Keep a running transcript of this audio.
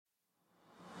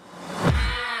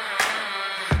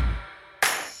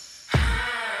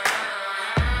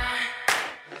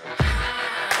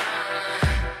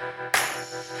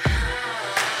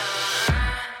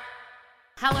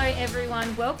Hello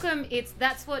everyone, welcome. It's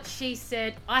That's What She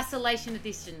Said Isolation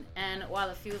Edition, and while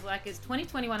it feels like it's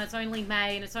 2021, it's only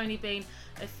May and it's only been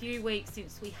a few weeks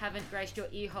since we haven't graced your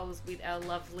ear holes with our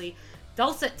lovely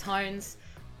dulcet tones.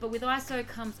 But with ISO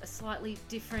comes a slightly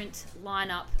different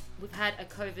lineup. We've had a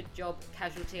COVID job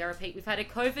casualty, I repeat, we've had a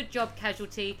COVID job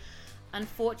casualty.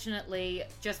 Unfortunately,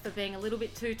 just for being a little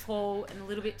bit too tall and a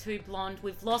little bit too blonde,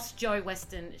 we've lost Jo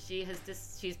Weston.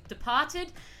 She's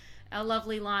departed our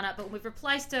lovely lineup, but we've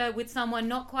replaced her with someone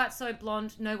not quite so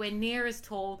blonde, nowhere near as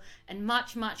tall, and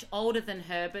much, much older than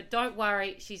her. But don't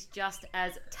worry, she's just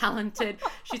as talented.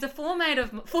 She's a former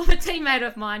teammate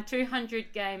of mine,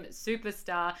 200-game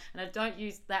superstar, and I don't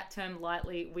use that term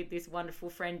lightly with this wonderful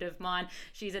friend of mine.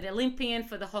 She's an Olympian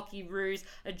for the Hockey Roos,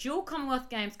 a dual Commonwealth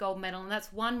Games gold medal, and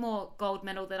that's one more gold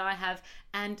medal that I have,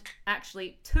 and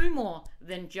actually two more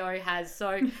than Jo has.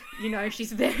 So, you know,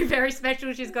 she's very, very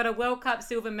special. She's got a World Cup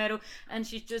silver medal, and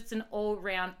she's just an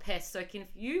all-round pest. So can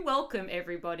you welcome,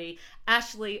 everybody,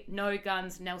 Ashley No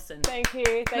Guns Nelson. Thank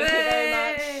you very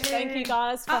much. Thank you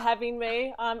guys for having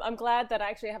me. I'm glad that I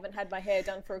actually haven't had my hair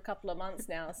done for a couple of months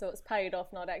now, so it's paid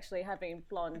off not actually having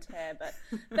blonde hair. But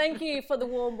thank you for the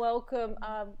warm welcome,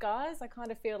 guys. I kind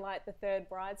of feel like the third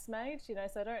bridesmaid, you know,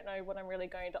 so I don't know what I'm really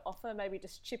going to offer. Maybe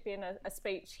just chip in a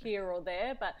speech here or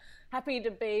there, but happy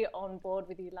to be on board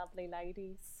with you lovely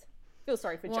ladies. Feel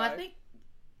sorry for Jo.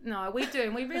 No, we do,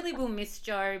 and we really will miss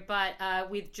Jo, but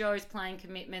with Jo's playing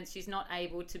commitments, she's not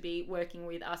able to be working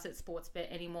with us at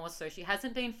Sportsbet anymore, so she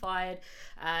hasn't been fired.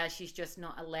 She's just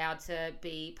not allowed to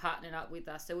be partnered up with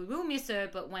us, so we will miss her,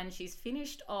 but when she's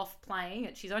finished off playing,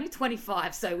 and she's only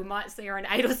 25, so we might see her in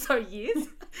 8 or so years,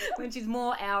 when she's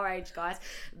more our age, guys,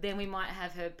 then we might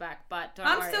have her back, but don't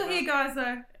worry. I'm still here, guys,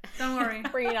 though. Don't worry.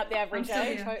 Bringing up the average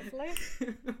age, hopefully.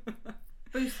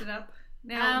 Boost it up.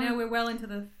 Now we're well into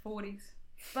the 40s.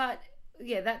 But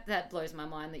yeah, that blows my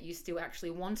mind that you still actually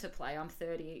want to play. I'm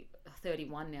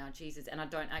 31 now, Jesus, and I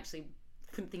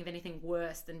couldn't think of anything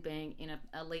worse than being in an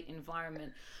elite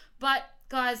environment. But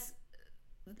guys,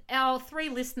 our 3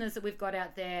 listeners that we've got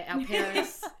out there, our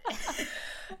parents,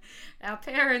 our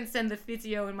parents and the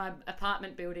physio in my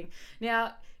apartment building.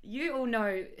 Now, you all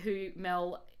know who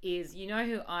Mel is. You know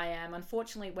who I am.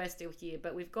 Unfortunately, we're still here,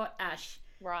 but we've got Ash.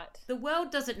 Right. The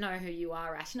world doesn't know who you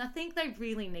are, Ash, and I think they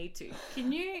really need to.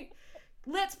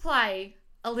 Let's play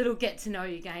a little get to know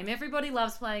you game. Everybody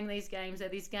loves playing these games. They're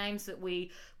these games that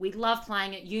we love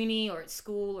playing at uni or at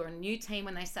school or a new team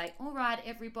when they say, all right,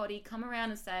 everybody, come around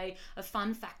and say a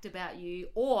fun fact about you.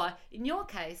 Or in your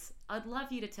case, I'd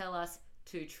love you to tell us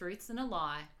 2 truths and a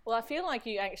lie. Well, I feel like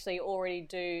you actually already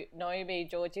do know me,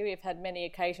 Georgie. We've had many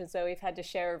occasions where we've had to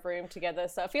share a room together.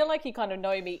 So I feel like you kind of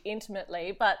know me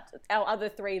intimately, but our other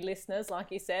 3 listeners,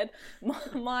 like you said,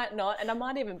 might not. And I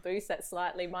might even boost that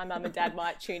slightly. My mum and dad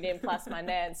might tune in, plus my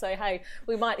nan. So, hey,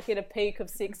 we might hit a peak of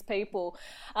 6 people.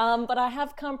 But I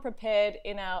have come prepared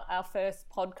in our first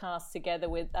podcast together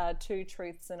with 2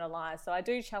 truths and a lie. So I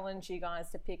do challenge you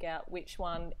guys to pick out which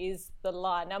one is the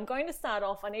lie. Now, I'm going to start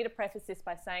off. I need to preface this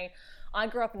by saying I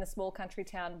grew up in a small country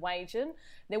town, Wagen.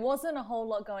 There wasn't a whole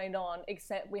lot going on,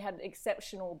 except we had an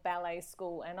exceptional ballet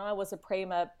school, and I was a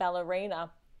prima ballerina.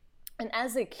 And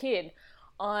as a kid,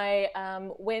 I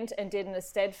went and did an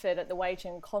Eisteddfod at the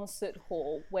Wagen Concert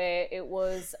Hall, where it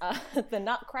was the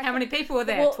Nutcracker. How many people were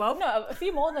there? Well, 12? No, a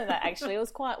few more than that, actually. It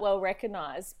was quite well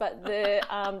recognised. But the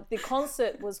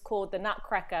concert was called the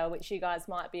Nutcracker, which you guys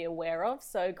might be aware of.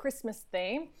 So Christmas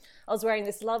theme. I was wearing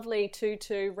this lovely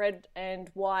tutu, red and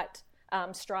white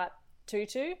striped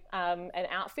tutu, an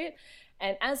outfit.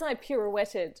 And as I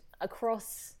pirouetted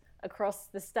across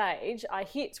the stage, I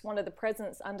hit one of the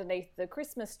presents underneath the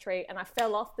Christmas tree and I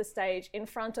fell off the stage in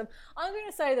front of, I'm going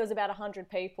to say there was about 100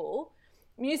 people.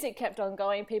 Music kept on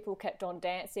going, people kept on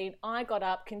dancing. I got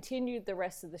up, continued the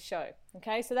rest of the show.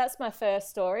 Okay, so that's my first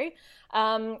story.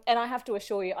 And I have to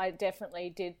assure you, I definitely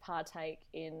did partake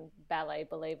in ballet,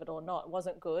 believe it or not. It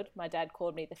wasn't good. My dad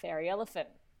called me the fairy elephant.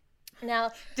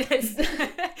 Now, because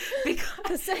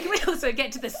can we also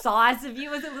get to the size of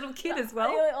you as a little kid as well?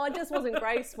 I just wasn't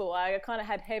graceful. I kind of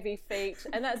had heavy feet,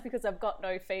 and that's because I've got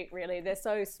no feet really. They're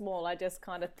so small. I just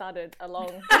kind of thudded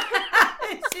along.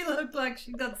 She looked like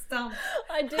she got stumped.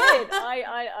 I did.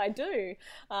 I do.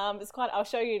 It's quite. I'll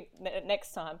show you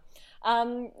next time.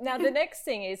 Now the next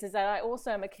thing is that I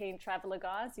also am a keen traveller,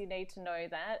 guys. You need to know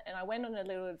that. And I went on a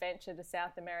little adventure to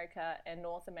South America and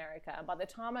North America. And by the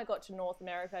time I got to North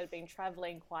America, I'd been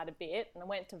travelling quite a bit. And I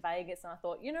went to Vegas and I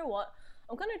thought, you know what?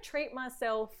 I'm going to treat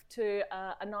myself to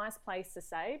a nice place to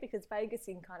stay, because Vegas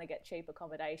you can kind of get cheap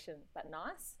accommodation, but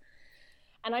nice.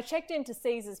 And I checked into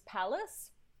Caesar's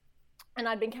Palace, and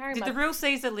I'd been carrying Did the real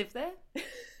Caesar live there?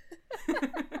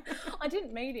 I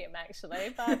didn't meet him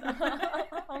actually, but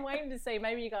I'm waiting to see.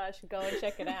 Maybe you guys should go and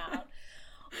check it out.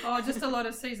 Oh, just a lot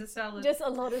of Caesar salad. Just a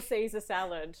lot of Caesar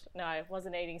salad. No, I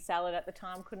wasn't eating salad at the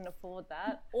time, couldn't afford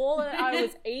that. All that I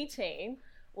was eating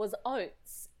was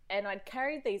oats, and I'd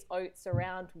carried these oats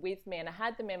around with me, and I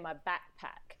had them in my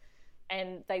backpack,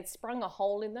 and they'd sprung a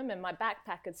hole in them, and my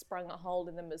backpack had sprung a hole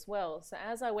in them as well. So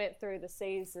as I went through the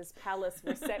Caesar's Palace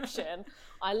reception,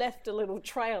 I left a little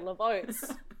trail of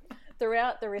oats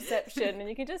throughout the reception, and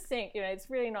you can just think, it's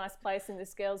a really nice place, and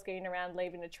this girl's getting around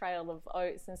leaving a trail of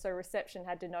oats, and so reception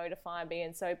had to notify me,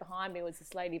 and so behind me was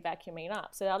this lady vacuuming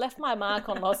up. So I left my mark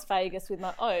on Las Vegas with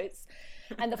my oats.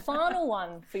 And the final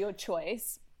one for your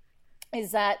choice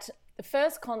is that the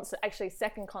first concert, actually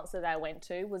second concert I went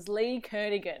to, was Lee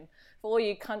Kernaghan. For all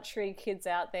you country kids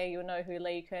out there, you'll know who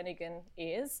Lee Kernaghan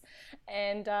is.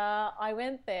 And I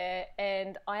went there,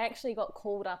 and I actually got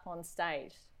called up on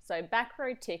stage. So back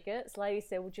row tickets, lady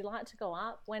said, would you like to go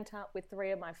up? Went up with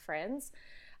 3 of my friends.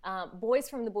 Boys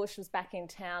from the Bush was back in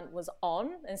town, was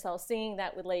on, and so I was singing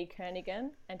that with Lee Kernaghan,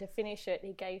 and to finish it,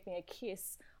 he gave me a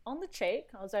kiss on the cheek.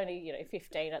 I was only,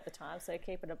 15 at the time, so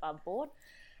keep it above board.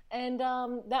 And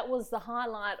that was the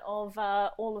highlight of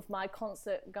all of my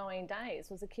concert-going days,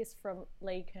 was a kiss from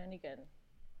Lee Kernaghan.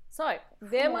 So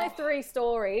they're my 3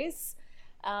 stories.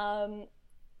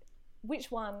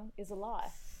 Which one is a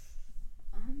lie?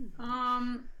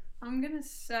 I'm gonna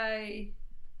say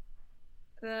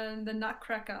the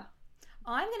Nutcracker.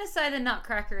 I'm gonna say the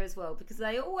Nutcracker as well, because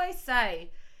they always say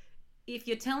if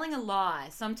you're telling a lie,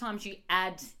 sometimes you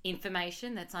add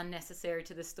information that's unnecessary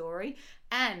to the story,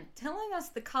 and telling us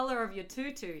the colour of your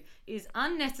tutu is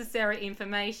unnecessary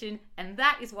information, and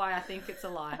that is why I think it's a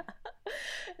lie.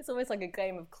 It's almost like a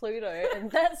game of Cluedo, and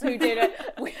that's who did it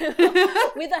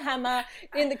with a hammer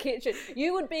in the kitchen.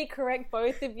 You would be correct,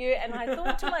 both of you, and I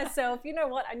thought to myself, you know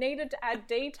what, I needed to add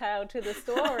detail to the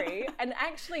story, and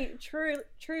actually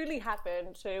truly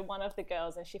happened to one of the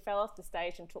girls, and she fell off the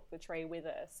stage and took the tree with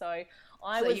her. So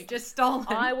you've just stolen.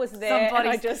 I was there and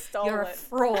I just stole You're a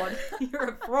fraud. You're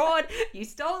a fraud. You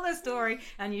stole the story,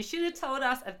 and you should have told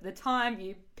us at the time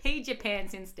you peed your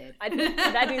pants instead.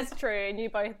 That is true, and you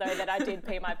both know that I did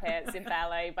pee my pants in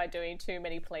ballet by doing too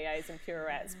many pliés and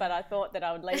pirouettes, but I thought that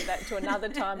I would leave that to another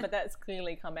time, but that's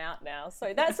clearly come out now.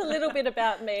 So that's a little bit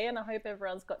about me, and I hope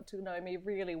everyone's got to know me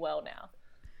really well now.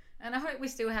 And I hope we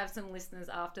still have some listeners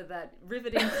after that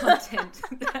riveting content.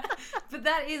 But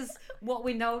that is what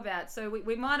we know about. So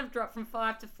we might have dropped from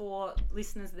 5 to 4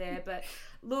 listeners there. But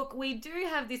look, we do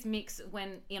have this mix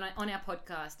when on our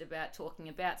podcast about talking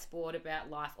about sport, about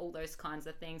life, all those kinds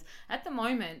of things. At the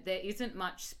moment, there isn't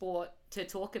much sport to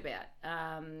talk about.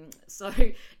 So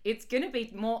it's going to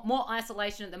be more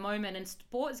isolation at the moment, and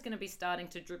sport is going to be starting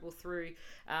to dribble through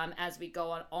as we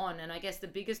go on. And I guess the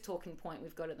biggest talking point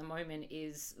we've got at the moment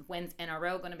is, when's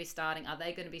NRL going to be starting? Are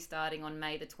they going to be starting on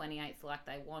May the 28th like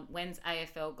they want? When's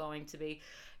AFL going to be?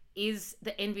 Is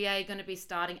the NBA going to be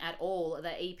starting at all?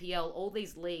 The EPL, all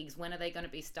these leagues, when are they going to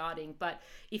be starting? But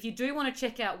if you do want to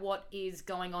check out what is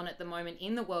going on at the moment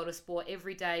in the world of sport,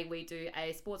 every day we do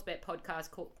a Sportsbet podcast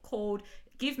called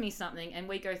Give Me Something, and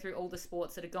we go through all the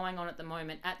sports that are going on at the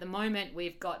moment. At the moment,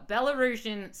 we've got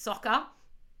Belarusian soccer,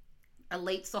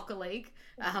 Elite Soccer League.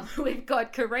 We've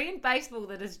got Korean baseball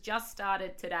that has just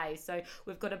started today. So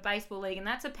we've got a baseball league, and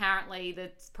that's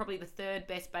probably the 3rd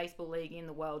best baseball league in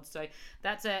the world. So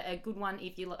that's a good one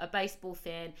if you're a baseball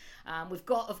fan. We've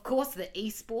got, of course, the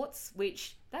esports,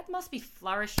 which that must be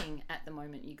flourishing at the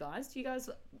moment, you guys. Do you guys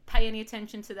pay any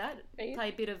attention to that? Play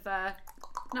a bit of...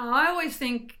 No, I always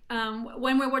think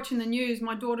when we're watching the news,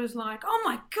 my daughter's like, "Oh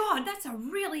my God, that's a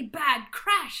really bad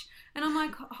crash," and I'm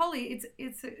like, "Holly,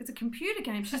 it's a computer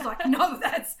game." She's like, "No,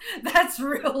 that's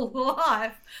real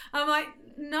life." I'm like,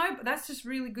 "No, but that's just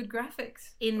really good graphics."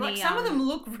 Some of them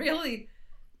look really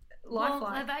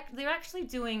lifelike. Well, they're actually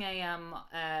doing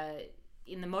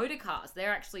in the motor cars.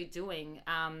 They're actually doing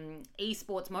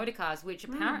esports motor cars, which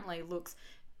apparently looks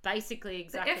basically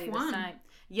exactly the same.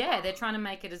 Yeah, they're trying to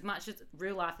make it as much as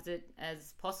real life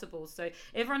as possible. So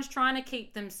everyone's trying to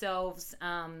keep themselves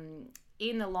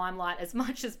in the limelight as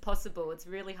much as possible. It's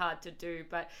really hard to do.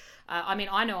 But, I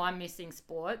know I'm missing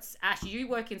sports. Ash, you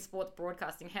work in sports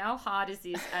broadcasting. How hard is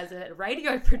this as a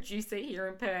radio producer here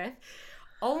in Perth?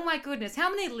 Oh my goodness, how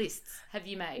many lists have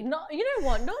you made? Not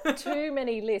too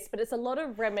many lists, but it's a lot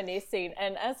of reminiscing.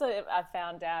 And as I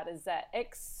found out is that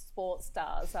sports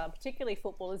stars, particularly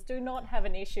footballers, do not have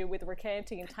an issue with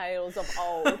recanting tales of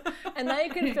old, and they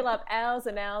can fill up hours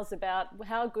and hours about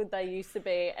how good they used to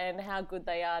be and how good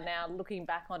they are now, looking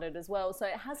back on it as well. So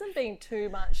it hasn't been too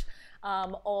much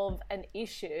of an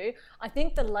issue. I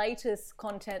think the latest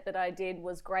content that I did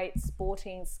was great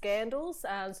sporting scandals.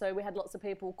 So we had lots of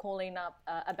people calling up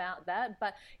about that.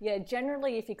 But yeah,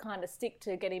 generally, if you kind of stick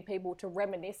to getting people to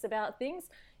reminisce about things,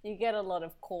 you get a lot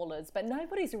of callers, but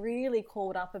nobody's really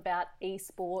called up about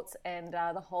esports and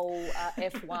the whole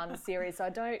F1 series. So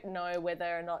I don't know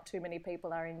whether or not too many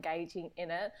people are engaging in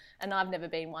it. And I've never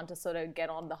been one to sort of get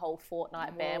on the whole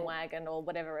Fortnite bandwagon or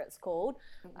whatever it's called.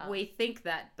 We think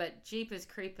that, but Jeepers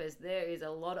Creepers, there is a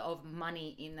lot of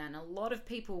money in that and a lot of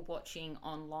people watching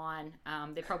online.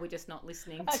 They're probably just not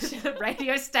listening to the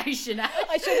radio station.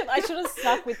 I should have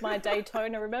stuck with my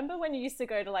Daytona. Remember when you used to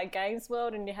go to like Games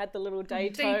World and you had the little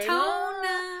Daytona?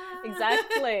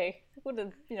 Exactly. Would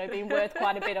have, been worth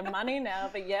quite a bit of money now.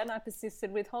 But yeah, and I persisted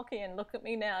with hockey, and look at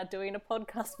me now doing a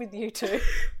podcast with you two.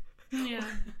 Yeah.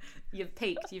 You've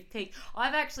peaked.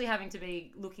 I've actually having to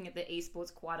be looking at the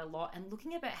esports quite a lot and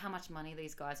looking about how much money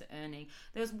these guys are earning.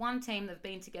 There's one team that've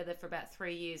been together for about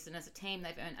 3 years, and as a team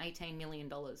they've earned $18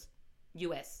 million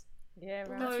US. Yeah,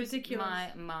 right. Blows That's ridiculous.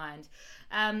 my mind.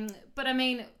 But I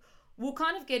mean, we'll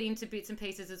kind of get into bits and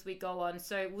pieces as we go on.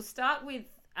 So we'll start with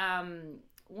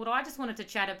what I just wanted to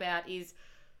chat about is,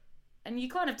 and you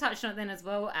kind of touched on it then as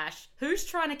well, Ash, who's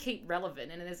trying to keep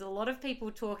relevant? And there's a lot of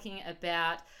people talking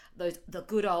about the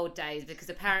good old days, because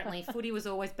apparently footy was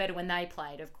always better when they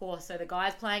played, of course. So the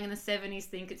guys playing in the 70s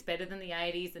think it's better than the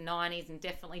 80s, the 90s, and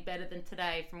definitely better than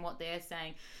today from what they're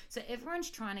saying. So everyone's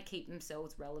trying to keep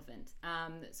themselves relevant.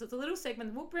 So it's a little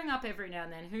segment we'll bring up every now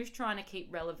and then. Who's trying to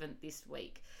keep relevant this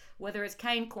week? Whether it's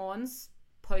Kane Corns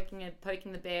poking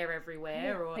the bear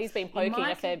everywhere, or he's been poking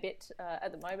a fair bit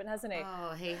at the moment, hasn't he?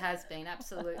 Oh, he has been,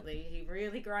 absolutely. He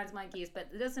really grinds my gears, but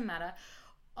it doesn't matter.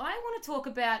 I want to talk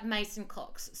about Mason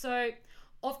Cox. So,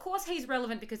 of course, he's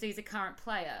relevant because he's a current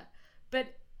player, but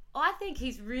I think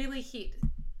he's really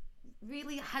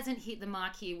hasn't hit the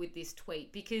mark here with this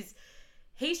tweet, because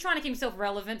he's trying to keep himself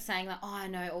relevant, saying that, I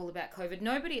know all about COVID.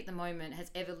 Nobody at the moment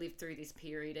has ever lived through this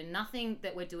period, and nothing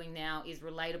that we're doing now is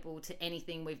relatable to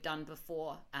anything we've done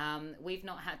before. We've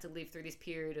not had to live through this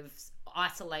period of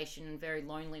isolation and very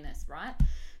loneliness, right?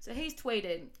 So he's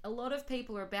tweeted, a lot of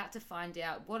people are about to find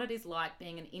out what it is like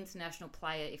being an international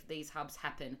player if these hubs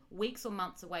happen. Weeks or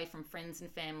months away from friends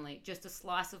and family, just a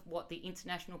slice of what the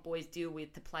international boys deal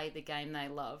with to play the game they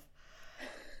love.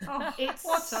 Oh,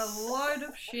 what a load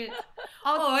of shit.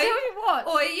 I'll tell you what.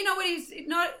 Or you know what he's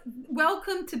not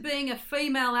welcome to being a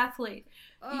female athlete.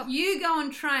 You go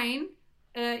and train,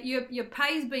 your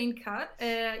pay's been cut,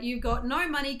 you've got no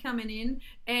money coming in,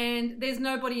 and there's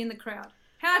nobody in the crowd.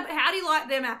 How do you like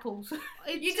them apples?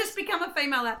 You just become a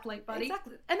female athlete, buddy.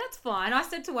 Exactly. And that's fine. I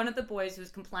said to one of the boys who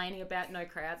was complaining about no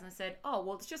crowds, and I said, oh,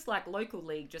 well, it's just like local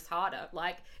league, just harder.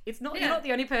 Like, it's not, you're not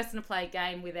the only person to play a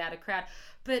game without a crowd.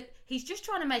 But he's just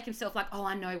trying to make himself like, oh,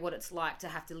 I know what it's like to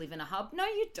have to live in a hub. No,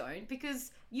 you don't,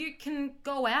 because you can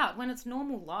go out when it's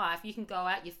normal life. You can go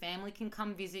out, your family can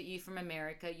come visit you from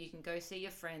America, you can go see your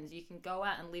friends, you can go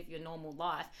out and live your normal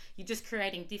life. You're just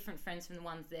creating different friends from the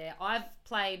ones there. I've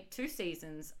played 2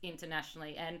 seasons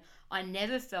internationally, and I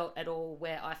never felt at all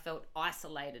where I felt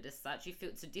isolated as such. You feel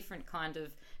it's a different kind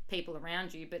of people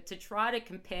around you, but to try to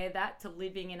compare that to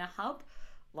living in a hub,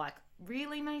 like,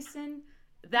 really, Mason?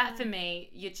 That, for me,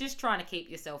 you're just trying to keep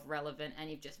yourself relevant, and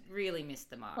you've just really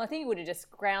missed the mark. Well, I think it would have just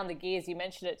ground the gears. You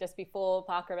mentioned it just before,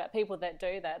 Parker, about people that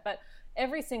do that. But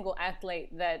every single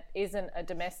athlete that isn't a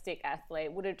domestic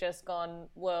athlete would have just gone,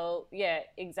 well, yeah,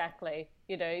 exactly.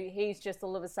 He's just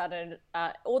all of a sudden,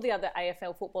 all the other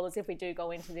AFL footballers, if we do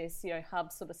go into this, hub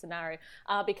sort of scenario,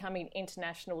 are becoming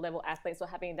international level athletes or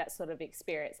having that sort of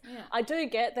experience. Yeah. I do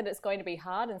get that it's going to be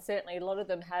hard, and certainly a lot of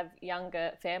them have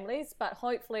younger families, but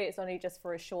hopefully it's only just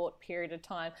for a short period of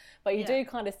time. But you do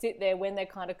kind of sit there when they're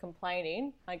kind of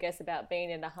complaining, I guess, about being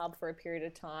in a hub for a period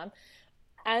of time.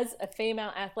 As a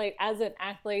female athlete, as an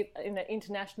athlete in an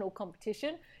international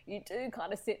competition, you do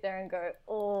kind of sit there and go,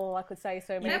 oh, I could say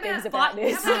so many things about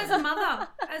this. How about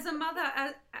as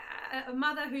a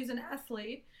mother who's an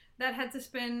athlete that had to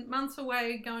spend months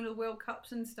away going to the World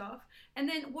Cups and stuff. And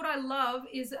then what I love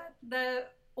is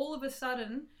that all of a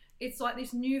sudden, it's like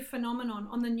this new phenomenon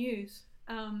on the news.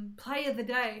 Play of the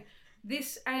day.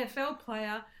 This AFL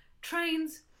player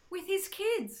trains with his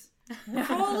kids.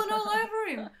 Crawling all over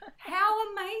him.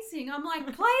 How amazing. I'm like,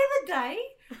 play of the day?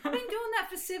 I've been doing that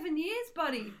for 7 years,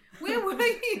 buddy. Where were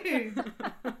you?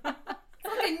 It's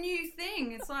like a new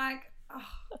thing. It's like,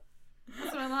 oh,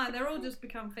 that's what I like. They're all just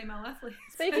become female athletes.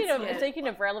 Speaking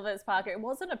of relevance, Parker, it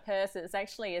wasn't a person. It's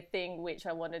actually a thing which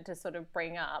I wanted to sort of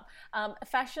bring up.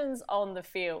 Fashions on the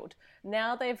field.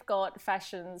 Now they've got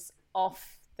fashions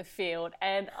off the field.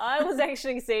 And I was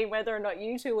actually seeing whether or not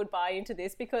you two would buy into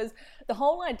this, because the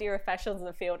whole idea of fashions in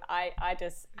the field, I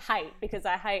just hate, because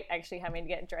I hate actually having to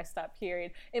get dressed up,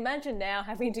 period. Imagine now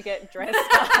having to get dressed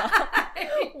up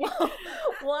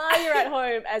while you're at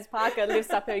home as Parker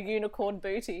lifts up her unicorn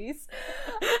booties.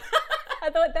 I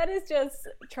thought that is just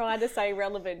trying to stay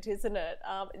relevant, isn't it?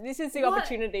 This is the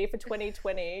opportunity for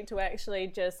 2020 to actually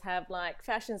just have like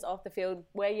fashions off the field,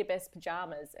 wear your best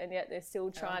pajamas, and yet they're still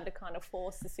trying to kind of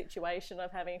force the situation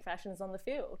of having fashions on the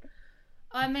field.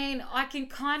 I mean, I can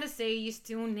kind of see you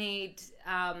still need,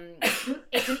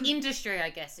 it's an industry, I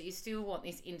guess, so you still want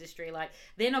this industry. Like,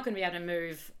 they're not going to be able to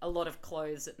move a lot of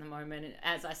clothes at the moment. And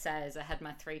as I say, as I had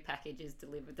my 3 packages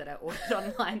delivered that I ordered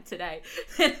online today,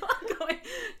 they're not going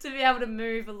to be able to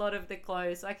move a lot of the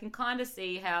clothes. So I can kind of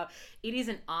see how it is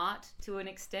an art to an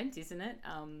extent, isn't it?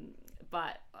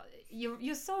 But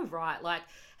you're so right. Like,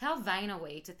 how vain are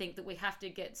we to think that we have to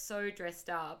get so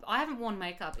dressed up? I haven't worn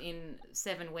makeup in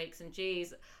 7 weeks, and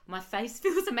geez, my face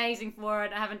feels amazing for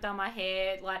it. I haven't done my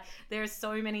hair. Like, there are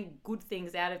so many good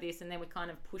things out of this, and then we kind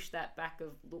of push that back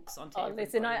of looks onto everybody.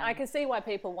 Listen, I can see why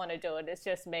people want to do it. It's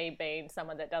just me being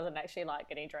someone that doesn't actually like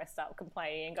getting dressed up,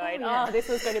 complaining and going, this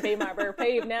was going to be my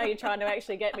reprieve. Now you're trying to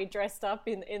actually get me dressed up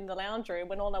in the lounge room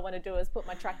when all I want to do is put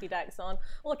my tracky dacks on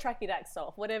or tracky dacks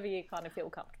off, whatever you kind of feel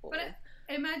comfortable with.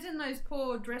 Imagine those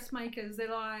poor dressmakers.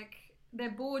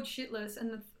 They're bored shitless,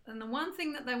 and the one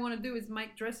thing that they want to do is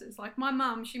make dresses. Like my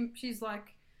mum, she's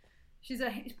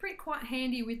pretty quite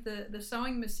handy with the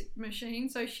sewing machine,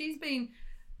 so she's been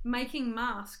making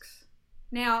masks.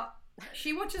 Now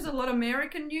she watches a lot of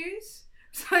American news,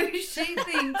 so she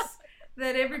thinks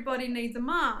that everybody needs a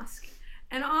mask,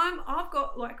 and I've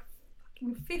got like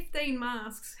 15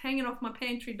 masks hanging off my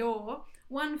pantry door.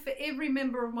 One for every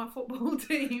member of my football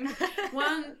team,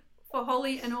 one for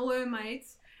Holly and all her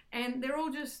mates, and they're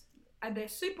all they're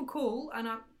super cool. And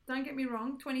don't get me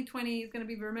wrong, 2020 is going to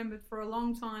be remembered for a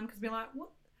long time, because we're like, what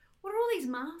are all these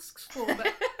masks for?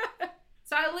 But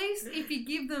so at least if you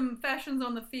give them fashions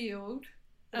on the field,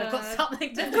 they've got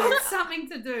something to do. They've got something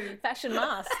to do. Fashion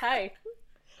masks, hey.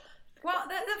 Well,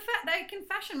 they can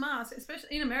fashion masks,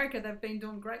 especially in America. They've been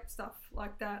doing great stuff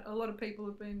like that. A lot of people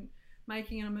have been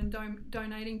making them and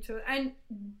donating to it. And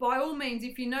by all means,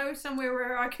 if you know somewhere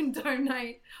where I can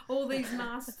donate all these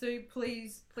masks to,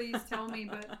 please tell me.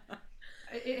 But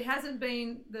it hasn't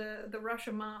been the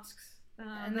Russia masks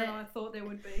that I thought there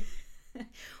would be.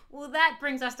 Well, that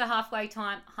brings us to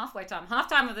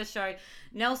halftime of the show.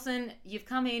 Nelson, you've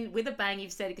come in with a bang.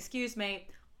 You've said, excuse me,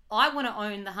 I want to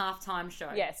own the halftime show.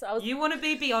 Yes, you want to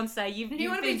be Beyonce. You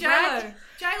want to be J-Lo.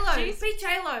 Be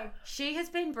J-Lo. She has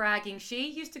been bragging.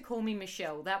 She used to call me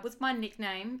Michelle. That was my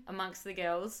nickname amongst the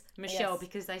girls, Michelle,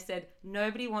 because they said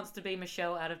nobody wants to be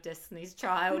Michelle out of Destiny's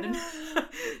Child. And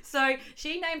so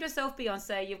she named herself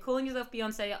Beyonce. You're calling yourself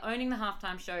Beyonce. You're owning the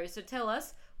halftime show. So tell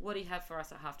us, what do you have for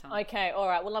us at halftime? Okay, all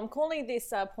right. Well, I'm calling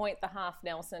this point the half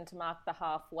Nelson to mark the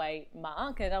halfway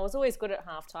mark. And I was always good at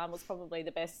halftime. It was probably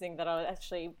the best thing that I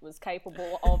actually was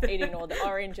capable of eating all the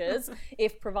oranges,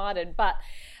 if provided. But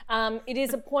it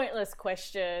is a pointless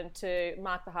question to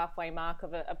mark the halfway mark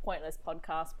of a pointless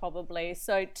podcast, probably.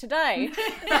 So today...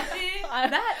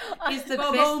 that is the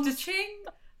best...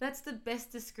 That's the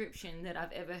best description that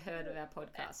I've ever heard of our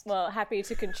podcast. Well, happy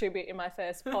to contribute in my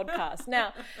first podcast.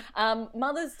 Now,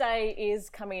 Mother's Day is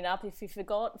coming up. If you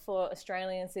forgot, for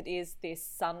Australians, it is this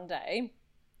Sunday.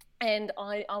 And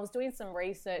I was doing some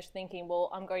research thinking,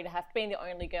 well, I'm going to have, being the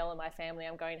only girl in my family,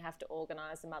 I'm going to have to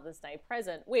organise a Mother's Day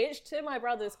present, which, to my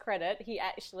brother's credit, he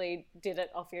actually did it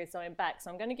off his own back.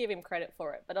 So I'm going to give him credit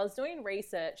for it. But I was doing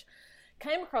research,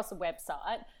 came across a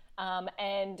website,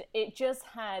 and it just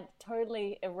had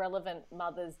totally irrelevant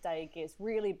Mother's Day gifts,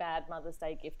 really bad Mother's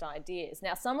Day gift ideas.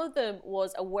 Now, some of them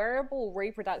was a wearable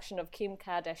reproduction of Kim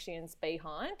Kardashian's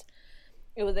behind.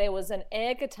 There was an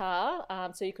air guitar,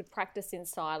 so you could practice in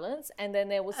silence. And then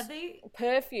there was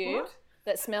perfume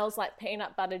that smells like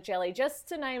peanut butter jelly, just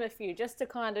to name a few, just to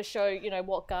kind of show,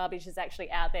 what garbage is actually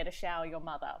out there to shower your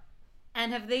mother.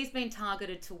 And have these been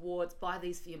targeted towards, buy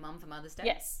these for your mum for Mother's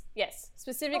Day? Yes.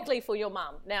 Specifically for your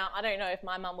mum. Now, I don't know if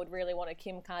my mum would really want a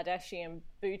Kim Kardashian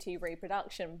booty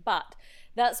reproduction, but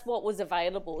that's what was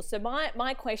available. So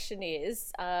my question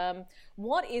is,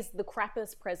 what is the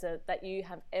crappiest present that you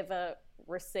have ever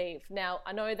received? Now,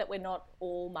 I know that we're not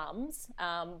all mums,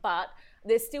 but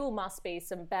there still must be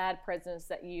some bad presents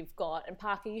that you've got. And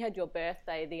Parker, you had your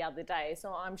birthday the other day,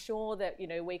 so I'm sure that,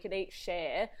 we could each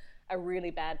share a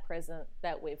really bad present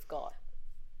that we've got.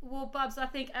 Well, Bubs, I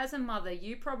think as a mother,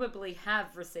 you probably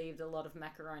have received a lot of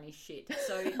macaroni shit.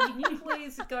 So can you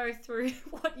please go through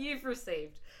what you've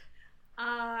received?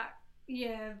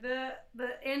 Yeah, the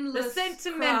endless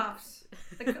sentiment. crafts.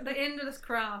 The endless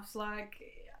crafts. Like,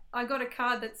 I got a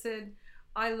card that said,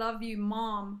 "I love you,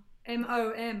 Mom."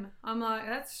 MOM. I'm like,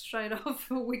 that's straight off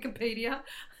Wikipedia.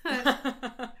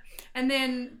 And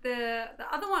then the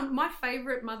other one, my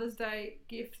favourite Mother's Day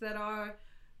gift that I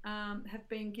have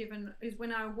been given is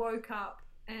when I woke up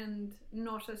and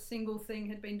not a single thing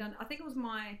had been done. I think it was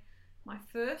my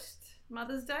first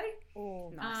Mother's Day.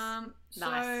 Oh, Nice.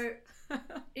 So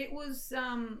it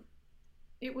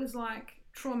was like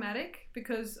traumatic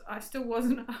because I still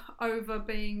wasn't over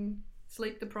being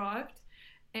sleep deprived,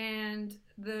 and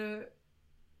the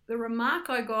remark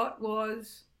I got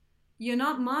was, "You're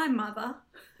not my mother."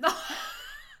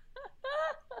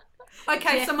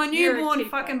 Okay, Yeah, so my you're a newborn keeper.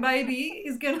 fucking baby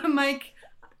is gonna make,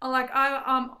 like,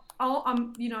 I'm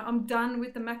done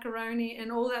with the macaroni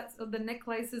and all that, the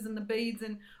necklaces and the beads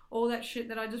and all that shit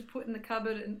that I just put in the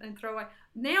cupboard and throw away.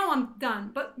 Now I'm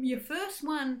done. But your first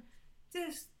one,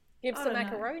 just give I some don't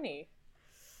know. macaroni.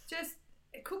 Just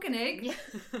cook an egg, Yeah.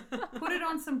 put it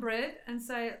on some bread, and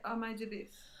say, "I made you this."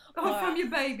 Oh, All from right. your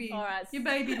baby. All right. Your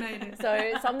baby made it.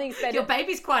 So something's better. Your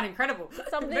baby's quite incredible.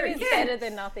 Something Very is good. better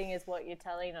than nothing is what you're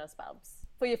telling us, Bubs,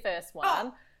 for your first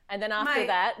one. And then after mate.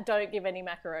 that, don't give any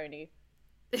macaroni.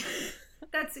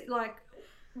 That's it. Like,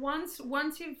 once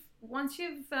you've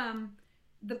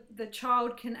the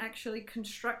child can actually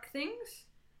construct things,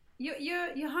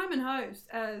 you're home and host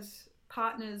as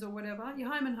partners or whatever.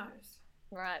 You're home and host.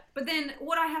 Right. But then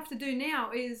what I have to do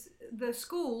now is the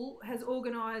school has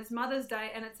organised Mother's Day,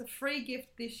 and it's a free gift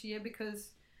this year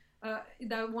because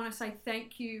they want to say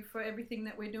thank you for everything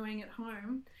that we're doing at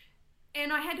home.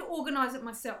 And I had to organise it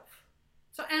myself.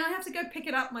 And I have to go pick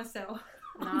it up myself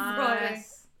on Friday.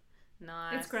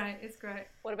 Nice. It's great. It's great.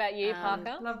 What about you,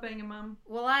 Parker? Love being a mum.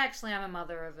 Well, I actually am a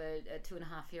mother of a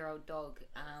 2.5-year-old dog,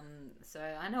 so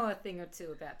I know a thing or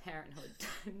two about parenthood.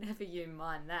 Never you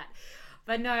mind that.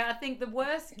 But no, I think the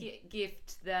worst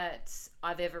gift that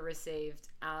I've ever received,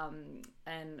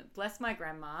 and bless my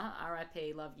grandma,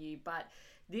 RIP, love you, but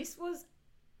this was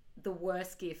the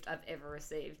worst gift I've ever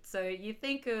received. So you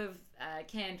think of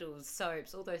candles,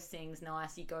 soaps, all those things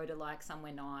nice, you go to like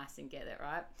somewhere nice and get it,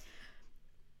 right?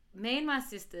 Me and my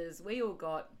sisters, we all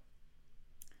got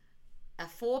a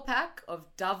 4-pack of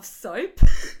Dove soap.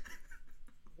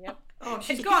 Yep. Oh,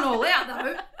 she's gone all out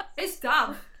though. It's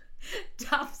Dove.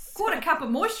 Dove soap. Quarter cup of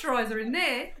moisturiser in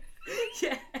there.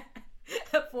 Yeah.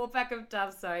 A 4-pack of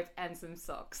Dove soap and some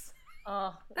socks.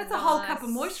 Oh, That's a whole cup of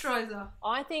nice. moisturiser.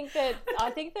 I think that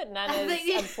nanas think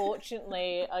you-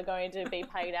 unfortunately are going to be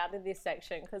paid out of this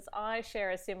section because I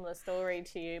share a similar story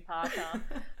to you, Parker.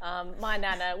 My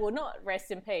nana will not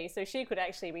rest in peace, so she could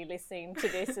actually be listening to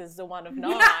this as the one of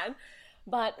 9.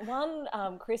 But one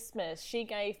Christmas, she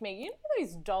gave me, you know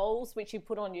those dolls which you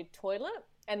put on your toilet?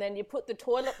 And then you put the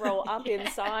toilet roll up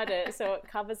inside it so it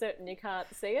covers it and you can't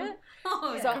see it.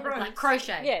 Oh, Yeah. gross. Like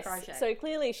crochet. Yes, Crochet. so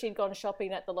clearly she'd gone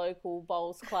shopping at the local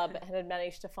bowls club and had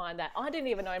managed to find that. I didn't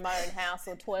even know my own house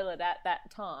or toilet at that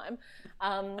time.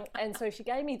 And so she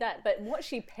gave me that. But what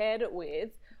she paired it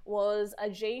with was a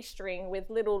G-string with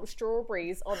little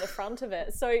strawberries on the front of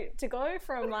it. So to go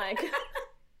from like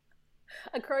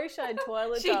a crocheted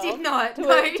toilet She doll did not. to,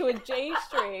 No. to a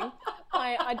G-string.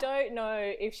 I don't know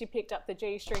if she picked up the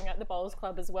G-string at the bowls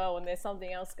club as well and there's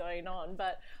something else going on,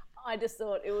 but I just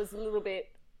thought it was a little bit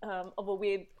of a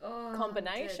weird Oh,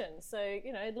 combination. So,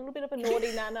 you know, a little bit of a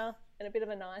naughty nana and a bit of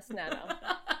a nice nana.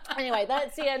 Anyway,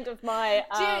 that's the end of my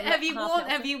Have you half worn? hour.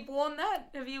 Have you worn that?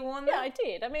 Have you worn Yeah, that? I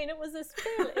did. I mean, it was it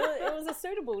was a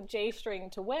suitable G-string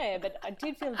to wear, but I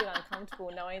did feel a bit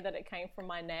uncomfortable knowing that it came from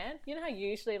my nan. You know how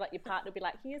usually like your partner would be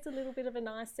like, here's a little bit of a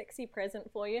nice sexy present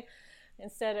for you.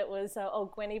 Instead it was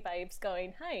old Gwenny babes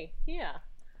going, hey, here,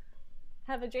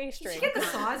 have a Did G-string. she get the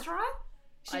size right?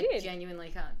 She I did. genuinely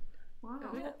can't. Wow.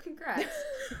 Well, congrats.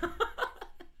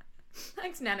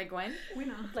 Thanks, Nana Gwen.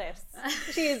 Winner. Bless.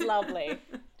 She is lovely.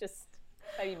 Just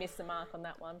maybe missed the mark on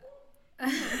that one.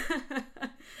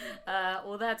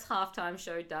 Well, that's halftime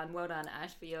show done. Well done,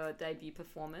 Ash, for your debut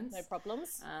performance. No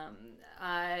problems.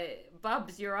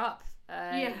 Bubs, you're up.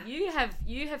 Yeah. You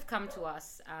have come to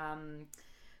us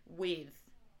with,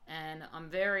 and I'm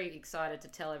very excited to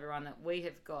tell everyone that we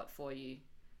have got for you.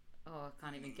 Oh, I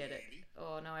can't even get it.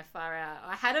 Oh no, I far out.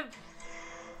 I had a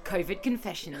COVID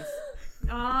confessions.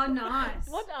 Oh, nice.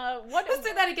 What Let's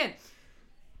do that again.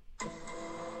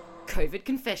 COVID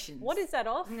confessions. what is that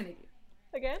off I'm gonna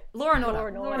again? Law and Order. Law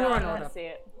and Order. Law and Order. That's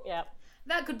it. Yeah.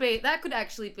 That could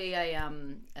actually be a I'll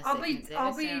segment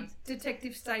there. be Sounds-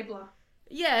 Detective Stabler.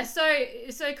 Yeah, so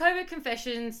COVID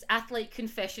confessions, athlete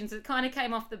confessions. It kind of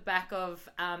came off the back of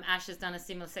Ash has done a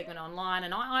similar segment online,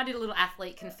 and I did a little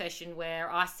athlete confession where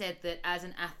I said that as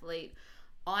an athlete,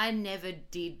 I never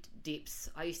did dips.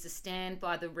 I used to stand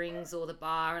by the rings or the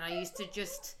bar, and I used to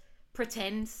just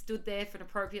pretend stood there for an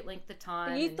appropriate length of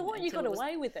time. You thought you got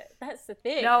away with it. That's the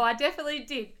thing. No, I definitely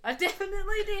did.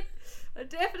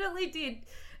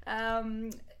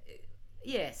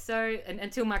 Yeah, so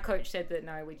until my coach said that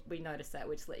no, we noticed that,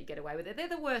 we just let you get away with it. They're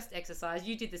the worst exercise.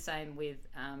 You did the same with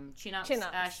chin-ups,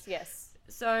 Ash. Yes.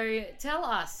 So tell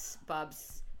us,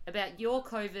 Bubs, about your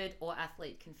COVID or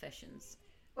athlete confessions.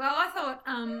 Well, I thought,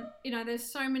 there's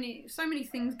so many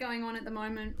things going on at the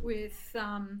moment with,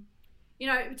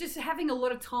 just having a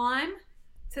lot of time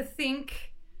to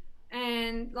think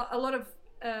and a lot of,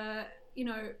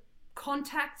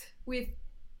 contact with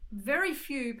very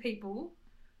few people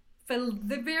for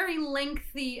the very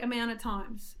lengthy amount of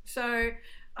times. So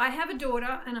I have a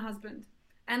daughter and a husband,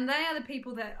 and they are the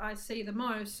people that I see the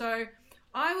most. So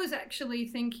I was actually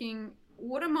thinking,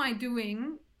 what am I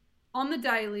doing on the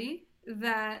daily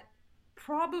that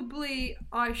probably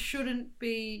I shouldn't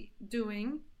be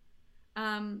doing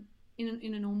in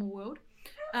a normal world?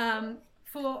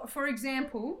 For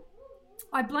example,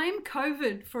 I blame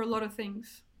COVID for a lot of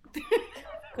things.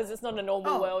 Because it's not a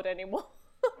normal world anymore.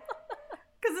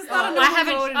 Because it's not a normal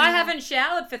world anymore. I haven't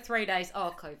showered for 3 days.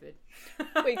 Oh, COVID.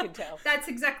 We can tell. That's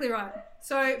exactly right.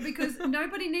 So, because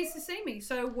nobody needs to see me,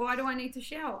 so why do I need to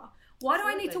shower? Why do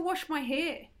I need to wash my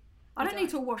hair? I don't need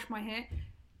to wash my hair.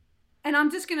 And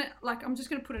I'm just gonna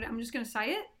put it out. I'm just gonna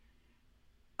say it.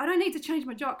 I don't need to change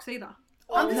my jocks either.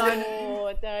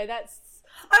 No, that's.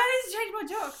 I don't need to change my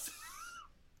jocks.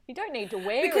 You don't need to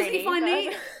wear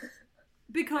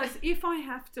because if I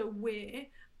have to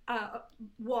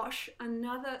wash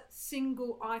another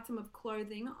single item of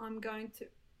clothing, I'm going to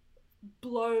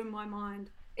blow my mind.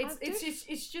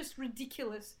 It's just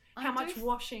ridiculous how much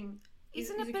washing.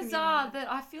 Isn't it bizarre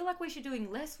that I feel like we should be doing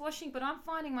less washing, but I'm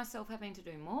finding myself having to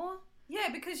do more? Yeah,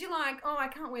 because you're like, oh, I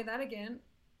can't wear that again.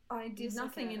 I did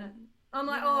nothing in it. I'm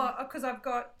like, because I've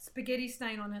got spaghetti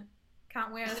stain on it.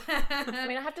 Can't wear that. I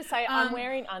mean, I have to say, I'm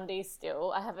wearing undies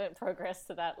still. I haven't progressed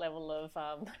to that level of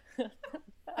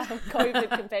COVID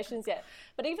confessions yet.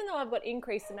 But even though I've got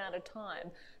increased amount of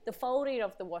time, the folding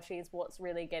of the washing is what's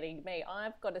really getting me.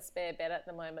 I've got a spare bed at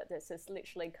the moment that's just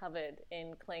literally covered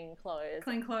in clean clothes.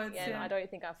 And I don't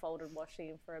think I folded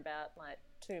washing for about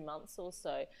 2 months or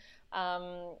so.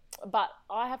 But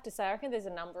I have to say, I reckon there's a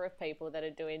number of people that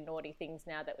are doing naughty things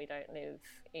now that we don't live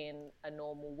in a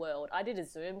normal world. I did a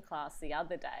Zoom class the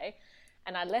other day,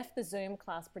 and I left the Zoom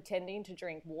class pretending to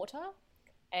drink water,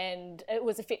 and it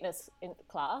was a fitness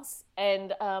class,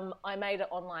 and I made an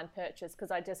online purchase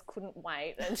because I just couldn't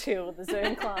wait until the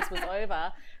Zoom class was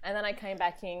over, and then I came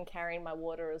back in carrying my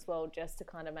water as well, just to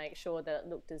kind of make sure that it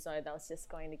looked as though I was just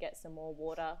going to get some more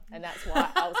water, and that's why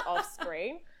I was off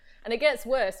screen. And it gets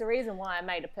worse. The reason why I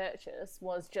made a purchase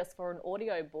was just for an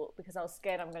audio book, because I was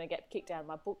scared I'm going to get kicked out of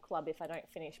my book club if I don't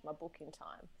finish my book in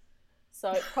time.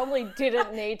 So it probably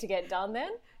didn't need to get done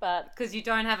then, but because you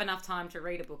don't have enough time to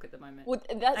read a book at the moment. Well,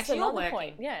 that's another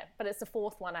point. Yeah, but it's the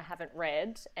fourth one I haven't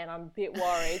read, and I'm a bit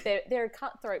worried. They're a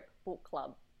cutthroat book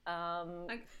club.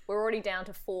 We're already down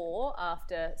to 4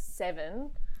 after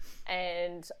 7,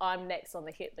 and I'm next on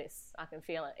the hit list. I can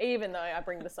feel it, even though I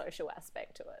bring the social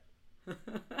aspect to it.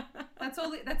 That's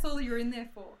all you're in there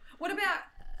for. What about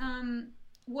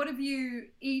what have you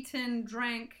eaten,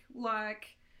 drank?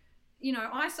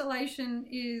 Isolation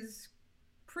is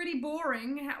pretty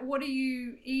boring. What are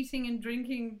you eating and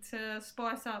drinking to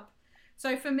spice up?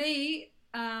 So for me,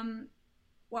 I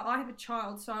have a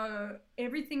child, so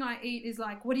everything I eat is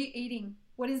like, what are you eating?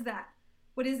 What is that?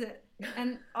 What is it?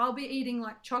 And I'll be eating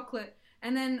chocolate,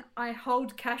 and then I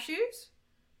hold cashews.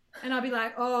 And I'll be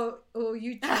like, oh,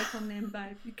 you choke on them,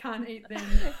 babe. You can't eat them.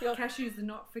 Cashews are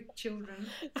not for children.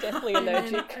 Definitely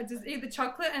allergic. I just eat the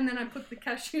chocolate, and then I put the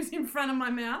cashews in front of my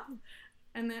mouth.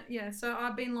 And then, so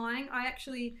I've been lying. I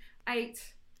actually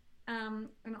ate an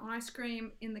ice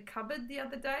cream in the cupboard the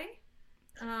other day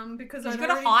because I've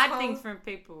got to hide things from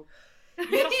people. You've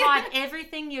got to hide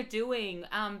everything you're doing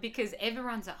because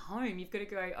everyone's at home. You've got to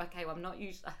go, okay, well, I'm not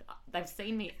used. They've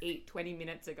seen me eat 20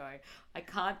 minutes ago. I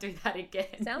can't do that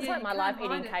again. Sounds like my life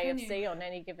eating KFC on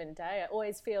any given day. I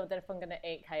always feel that if I'm going to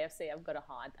eat KFC, I've got to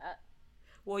hide that.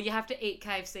 Well, you have to eat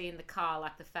KFC in the car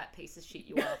like the fat piece of shit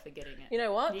you are for getting it. You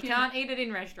know what? You can't eat it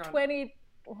in restaurant.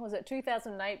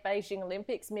 2008 Beijing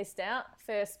Olympics, missed out.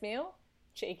 First meal,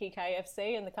 cheeky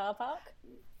KFC in the car park.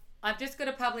 I've just got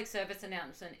a public service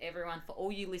announcement, everyone, for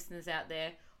all you listeners out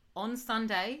there. On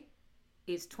Sunday,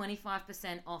 is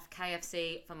 25% off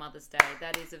KFC for Mother's Day.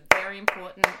 That is a very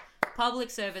important public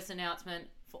service announcement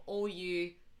for all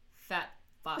you fat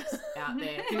fucks out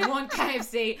there who want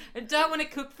KFC and don't want to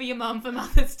cook for your mum for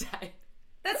Mother's Day.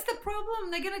 That's the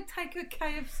problem. They're going to take her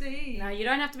KFC. No, you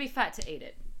don't have to be fat to eat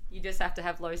it. You just have to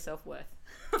have low self-worth.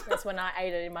 That's when I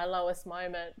ate it in my lowest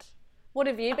moment. What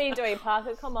have you been doing,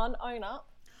 Parker? Come on, own up.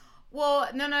 Well,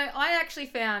 no, I actually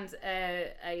found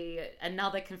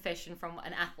another confession from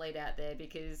an athlete out there,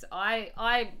 because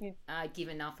I give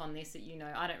enough on this that, you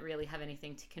know, I don't really have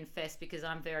anything to confess because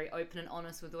I'm very open and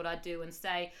honest with what I do and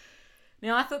say.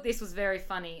 Now, I thought this was very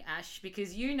funny, Ash,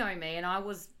 because you know me, and I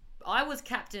was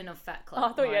captain of Fat Club. Oh,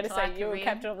 I thought you were going to say you were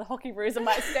captain of the Hockey Bruiser,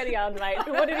 mate. Steady on, mate.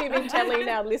 What have you been telling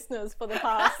our listeners for the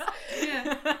past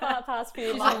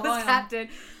few I months? was captain.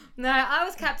 No, I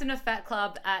was captain of Fat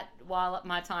Club while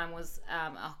my time was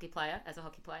as a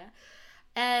hockey player.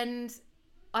 And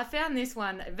I found this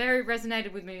one very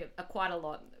resonated with me quite a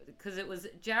lot, because it was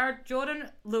Jordan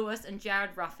Lewis and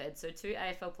Jared Ruffhead, so two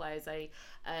AFL players.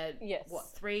 Yes.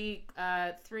 Three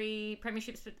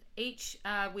premierships each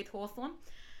with Hawthorn.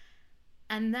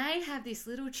 And they have this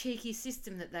little cheeky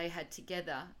system that they had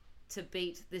together to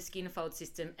beat the Skinfold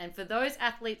system. And for those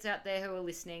athletes out there who are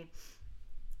listening,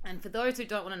 and for those who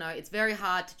don't want to know, it's very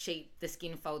hard to cheat the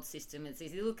Skinfold system. It's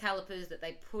these little calipers that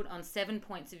they put on 7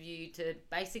 points of view to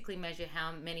basically measure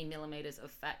how many millimeters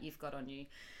of fat you've got on you.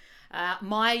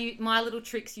 My little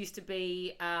tricks used to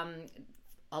be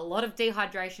a lot of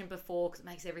dehydration before, because it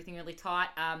makes everything really tight.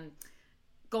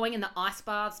 Going in the ice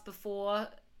baths before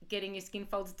getting your skin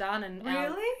folds done. And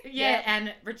really? Yeah,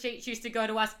 and Rachit used to go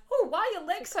to us, oh, why are your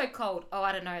legs so cold? Oh,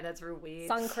 I don't know, that's real weird.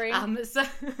 Sun cream.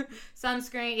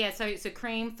 Sunscreen, yeah, so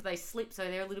cream, they slip, so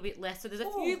they're a little bit less. So there's a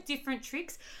few different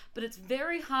tricks, but it's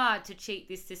very hard to cheat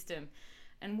this system.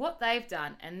 And what they've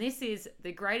done, and this is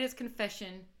the greatest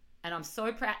confession, and I'm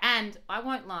so proud, and I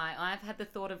won't lie, I've had the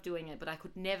thought of doing it, but I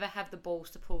could never have the balls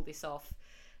to pull this off.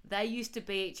 They used to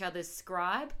be each other's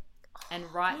scribe and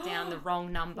write down the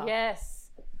wrong number. Yes.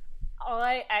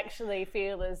 I actually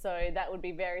feel as though that would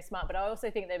be very smart, but I also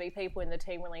think there'd be people in the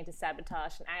team willing to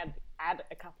sabotage and add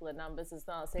a couple of numbers as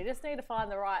well. So you just need to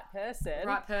find the right person. And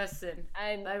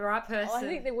the right person. I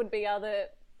think there would be other,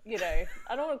 you know,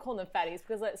 I don't want to call them fatties,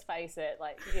 because let's face it,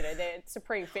 like, you know, they're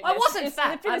supreme fitness. I wasn't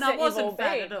fat. I wasn't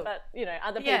fat at all. But, you know,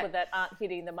 other people that aren't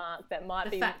hitting the mark that might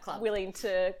be willing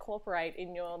to cooperate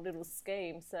in your little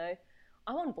scheme. So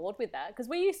I'm on board with that, because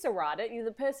we used to write it.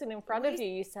 The person in front of you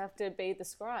used to have to be the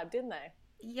scribe, didn't they?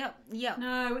 Yep.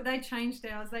 No, they changed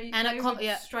ours. They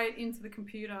went straight into the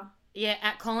computer. Yeah,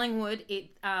 at Collingwood,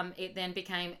 it then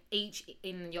became each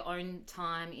in your own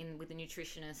time with a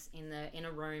nutritionist in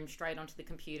a room straight onto the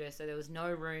computer. So there was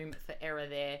no room for error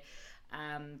there.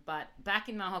 But back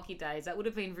in my hockey days, that would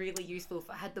have been really useful if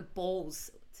I had the balls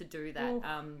to do that.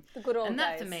 The good old and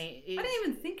that days. For me, I didn't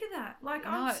even think of that. Like,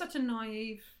 I'm such a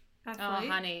naive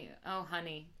athlete. Oh,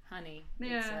 honey.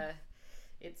 Yeah.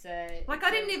 It's I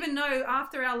didn't even know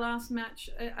after our last match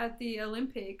at the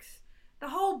Olympics, the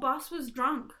whole bus was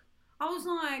drunk. I was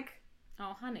like,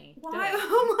 oh, honey. Why?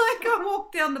 I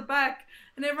walked down the back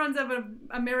and everyone's having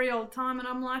a merry old time, and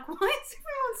I'm like, why is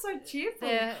everyone so cheerful?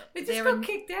 We just got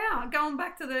kicked out going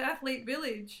back to the athlete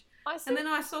village. And then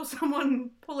I saw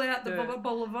someone pull out the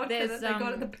bowl of vodka that they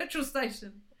got at the petrol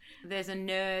station. There's a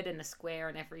nerd and a square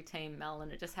on every team, Mel,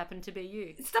 and it just happened to be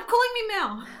you. Stop calling me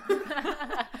Mel.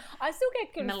 I still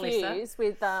get confused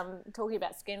with talking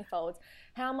about skin folds,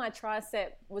 how my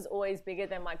tricep was always bigger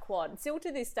than my quad. Still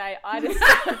to this day, I just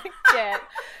don't get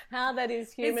how that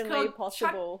is humanly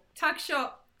possible. Tuck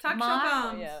shop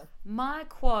arms. Yeah. My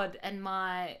quad and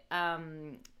my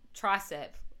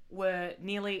tricep were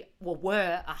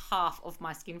a half of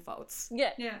my skin folds.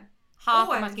 Yeah.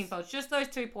 Half of my skin folds, just those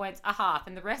 2 points, a half,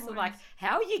 and the rest are like,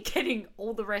 how are you getting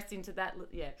all the rest into that?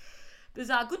 Yeah,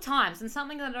 bizarre, good times, and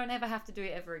something that I don't ever have to do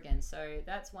ever again. So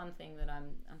that's one thing that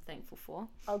I'm thankful for.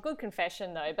 Oh, good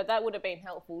confession though, but that would have been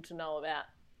helpful to know about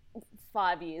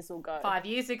 5 years ago. 5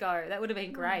 years ago, that would have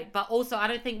been great. But also, I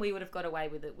don't think we would have got away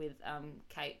with it with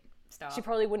Kate Starr. She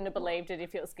probably wouldn't have believed it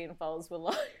if your skin folds were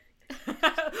low.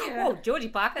 Oh, Georgie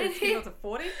Parker, skin folds of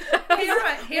 40.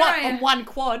 Here I am. On one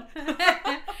quad.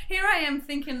 Here I am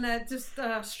thinking that just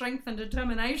strength and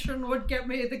determination would get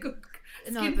me the good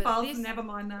skin folds. Never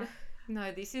mind that.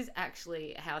 No, this is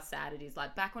actually how sad it is.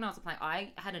 Like, back when I was playing,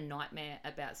 I had a nightmare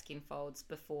about skin folds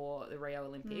before the Rio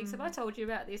Olympics. Have I told you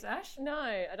about this, Ash? No,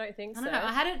 I don't think so. I don't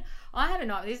know. I had a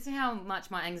nightmare. This is how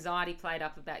much my anxiety played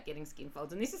up about getting skin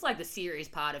folds. And this is like the serious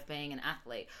part of being an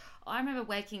athlete. I remember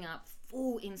waking up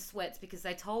full in sweats because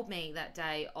they told me that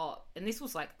day, and this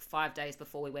was like 5 days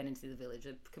before we went into the village,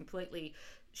 a completely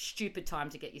stupid time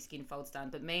to get your skin folds done.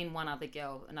 But me and one other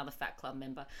girl, another Fat Club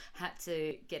member, had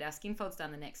to get our skin folds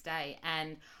done the next day.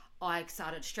 And I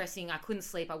started stressing. I couldn't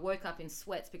sleep. I woke up in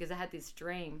sweats because I had this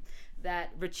dream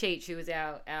that Rachit, who was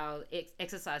our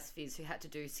exercise phys who had to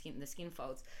do the skin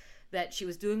folds, that she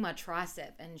was doing my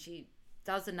tricep, and she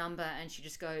does the number and she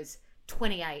just goes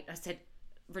 28. I said,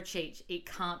 Rachit, it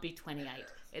can't be 28.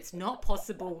 It's not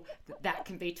possible that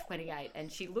can be 28.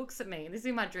 And she looks at me, and this is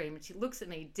in my dream, and she looks at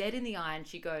me dead in the eye and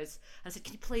she goes, I said,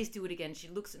 can you please do it again? She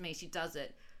looks at me, she does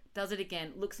it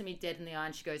again, looks at me dead in the eye,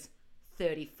 and she goes,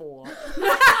 34.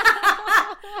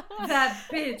 That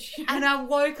bitch. And I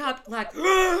woke up like,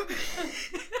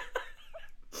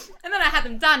 and then I had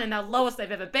them done, and they're the lowest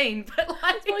they've ever been. But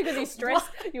like, it's probably because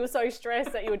you were so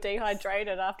stressed that you were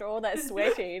dehydrated after all that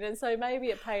sweating, and so maybe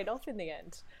it paid off in the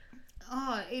end.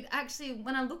 Oh, it actually,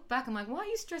 when I look back, I'm like, why are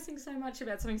you stressing so much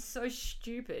about something so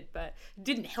stupid? But it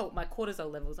didn't help my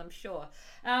cortisol levels, I'm sure.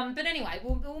 But anyway,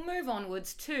 we'll move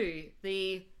onwards to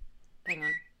the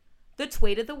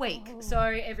tweet of the week. Oh. So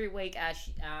every week, Ash,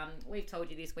 we've told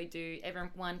you this,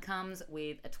 everyone comes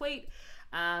with a tweet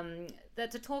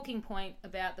that's a talking point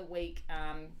about the week,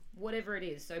 whatever it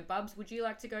is. So Bubs, would you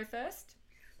like to go first?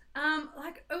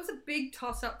 It was a big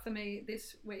toss up for me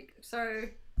this week. So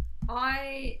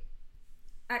I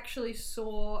actually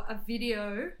saw a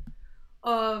video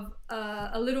of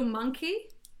a little monkey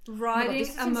riding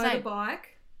a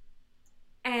motorbike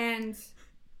and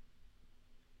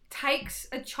takes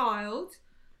a child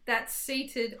that's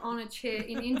seated on a chair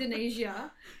in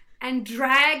Indonesia and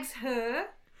drags her,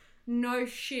 no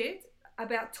shit,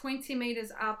 about 20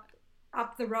 meters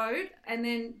up the road, and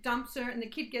then dumps her, and the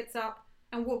kid gets up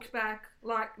and walks back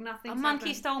like nothing's happened.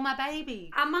 Monkey stole my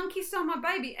baby. A monkey stole my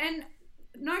baby. And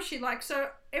no shit, so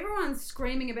everyone's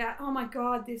screaming about, oh my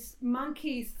God, this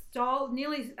monkey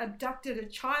nearly abducted a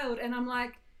child. And I'm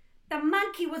like, the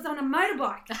monkey was on a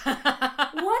motorbike.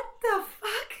 What the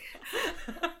fuck?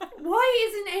 Why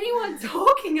isn't anyone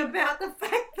talking about the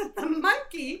fact that the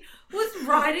monkey was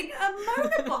riding a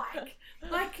motorbike?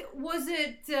 Like, was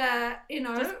it,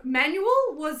 manual?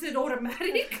 Was it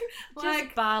automatic?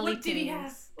 Just Bali what did he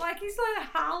have? Like, he's like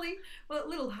a Harley,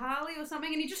 little Harley or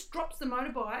something, and he just drops the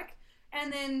motorbike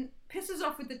and then pisses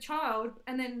off with the child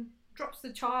and then drops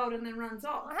the child and then runs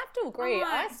off. I have to agree.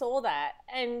 I saw that,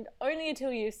 and only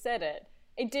until you said it,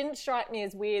 it didn't strike me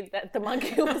as weird that the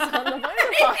monkey was on the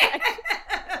motorbike.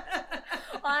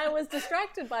 I was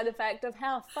distracted by the fact of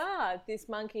how far this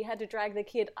monkey had to drag the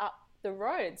kid up the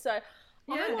road. So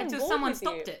until someone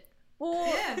stopped it.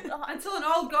 Well, until an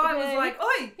old guy was like,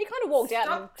 "Oi!" He kind of walked out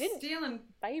and didn't stealing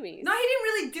babies. No, he didn't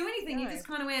really do anything. No. He just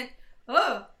kind of went,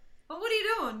 "Oh, what are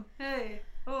you doing? Hey,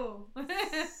 oh."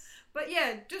 But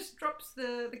yeah, just drops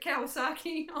the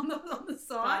Kawasaki on the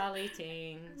side. Bali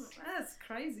things. That's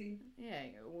crazy. Yeah,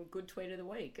 well, good tweet of the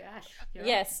week, Ash.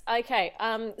 Yes. Okay.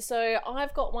 So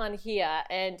I've got one here,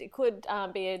 and it could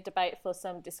be a debate for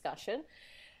some discussion.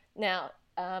 Now,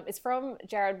 it's from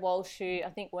Jared Walsh, who I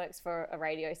think works for a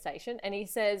radio station, and he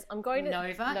says, I'm going to...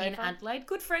 Nova in Adelaide.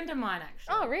 Good friend of mine,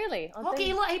 actually. Oh, really?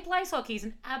 Hockey, he plays hockey. He's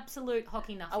an absolute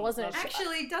hockey nuffy. I wasn't sure.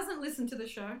 Actually, he doesn't listen to the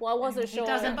show. Well, I wasn't sure. He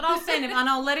doesn't, but I'll send him, and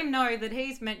I'll let him know that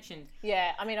he's mentioned.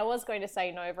 Yeah, I mean, I was going to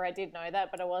say Nova. I did know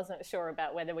that, but I wasn't sure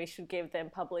about whether we should give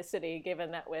them publicity,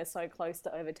 given that we're so close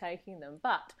to overtaking them.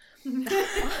 But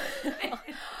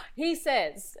he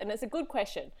says, and it's a good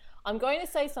question, I'm going to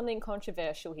say something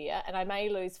controversial here, and I may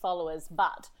lose followers,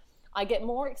 but I get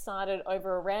more excited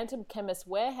over a random Chemist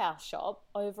Warehouse shop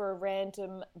over a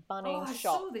random Bunnings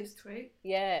shop. I saw this tweet.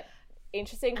 Yeah.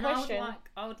 Interesting question.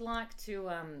 I would like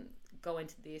to go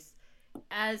into this.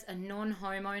 As a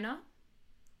non-homeowner,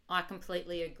 I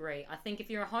completely agree. I think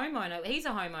if you're a homeowner, he's a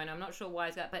homeowner, I'm not sure why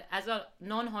he's got, but as a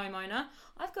non-homeowner,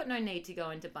 I've got no need to go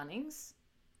into Bunnings.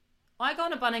 I go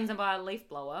into Bunnings and buy a leaf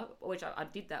blower, which I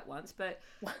did that once, but,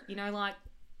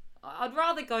 I'd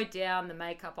rather go down the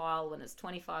makeup aisle when it's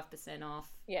 25% off.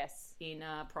 Yes. In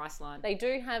Priceline. They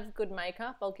do have good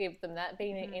makeup, I'll give them that.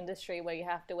 Being in an industry where you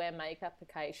have to wear makeup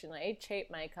occasionally, cheap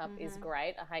makeup is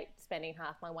great. I hate spending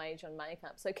half my wage on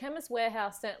makeup. So Chemist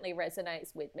Warehouse certainly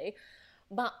resonates with me,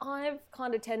 but I've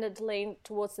kind of tended to lean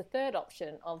towards the third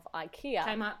option of IKEA.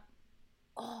 Kmart.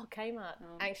 Oh, Kmart.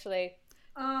 Actually...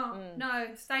 Oh, no,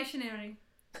 stationery.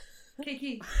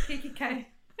 Kiki K.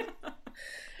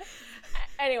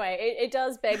 Anyway, it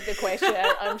does beg the question.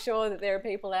 I'm sure that there are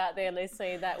people out there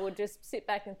listening that would just sit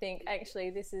back and think, actually,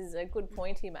 this is a good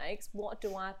point he makes. What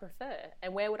do I prefer?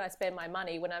 And where would I spend my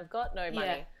money when I've got no money?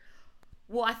 Yeah.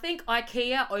 Well, I think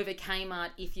IKEA over Kmart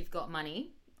if you've got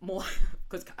money, more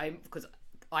because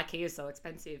IKEA is so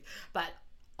expensive. But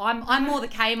I'm more the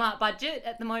Kmart budget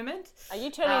at the moment. Are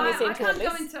you turning I this into a can't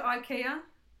list? go into IKEA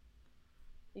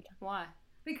Why?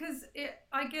 because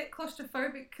I get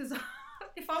claustrophobic because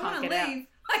if I Can't want to get out. leave,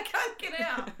 I can't get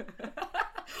out.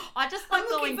 I just like I'm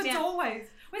going looking for down. doorways.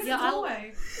 Where's Yeah, the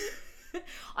doorway?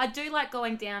 I do like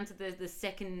going down to the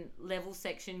second level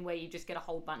section where you just get a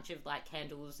whole bunch of like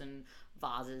candles and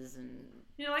vases and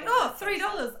You're like, oh,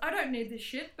 $3. I don't need this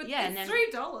shit, but Yeah, and it's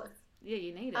then- $3. yeah,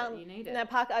 you need it. You need it. Now,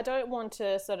 Parker, I don't want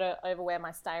to sort of overwear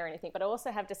my stay or anything, but I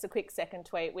also have just a quick second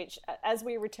tweet, which as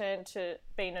we return to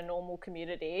being a normal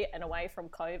community and away from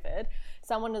COVID,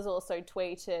 someone has also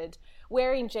tweeted,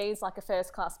 wearing jeans like a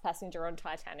first-class passenger on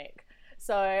Titanic.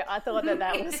 So I thought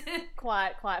that was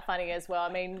quite funny as well. I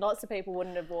mean, lots of people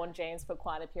wouldn't have worn jeans for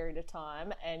quite a period of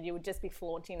time, and you would just be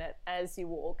flaunting it as you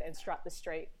walk and strut the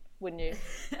street, wouldn't you?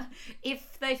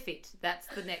 If they fit, that's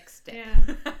the next step.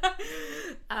 Yeah.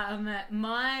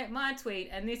 My tweet,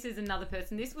 and this is another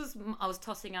person. I was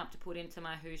tossing up to put into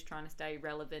my Who's Trying to Stay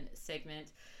Relevant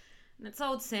segment, and it's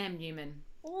old Sam Newman.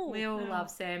 Ooh, We all love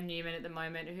Sam Newman at the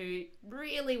moment, who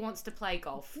really wants to play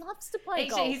golf. loves to play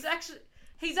golf.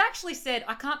 He's actually said,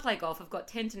 I can't play golf. I've got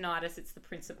tendinitis. It's the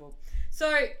principle. So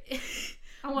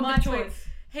I want my the tweet, choice.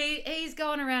 he's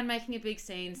going around making a big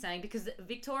scene saying, because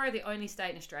Victoria are the only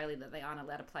state in Australia that they aren't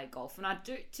allowed to play golf. And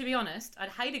to be honest, I'd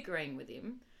hate agreeing with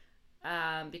him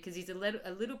because he's a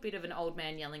little bit of an old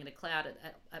man yelling at a cloud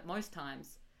at most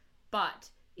times. But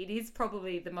it is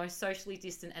probably the most socially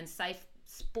distant and safe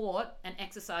sport and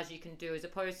exercise you can do, as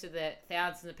opposed to the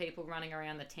thousands of people running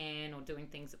around the tan or doing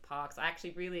things at parks. I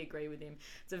actually really agree with him.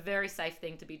 It's a very safe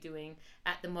thing to be doing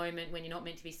at the moment when you're not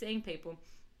meant to be seeing people.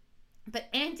 But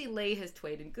Andy Lee has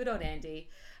tweeted, good on Andy,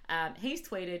 he's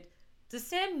tweeted, does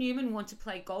Sam Newman want to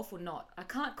play golf or not? I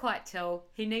can't quite tell.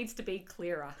 He needs to be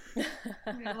clearer.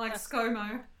 Yeah, like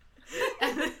ScoMo.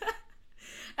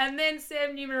 And then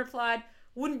Sam Newman replied,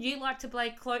 wouldn't you like to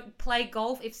play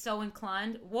golf if so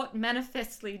inclined? What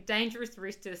manifestly dangerous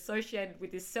risks are associated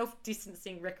with this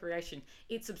self-distancing recreation?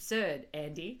 It's absurd,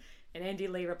 Andy. And Andy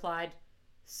Lee replied,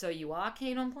 so you are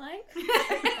keen on playing?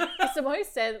 It's the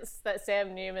most sense that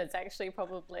Sam Newman's actually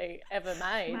probably ever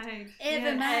made.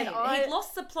 Ever made. And He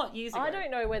lost the plot years ago. I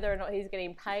don't know whether or not he's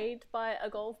getting paid by a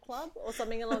golf club or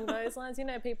something along those lines. You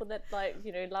know, people that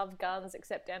love guns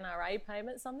accept NRA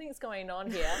payments. Something's going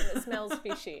on here and it smells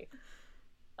fishy.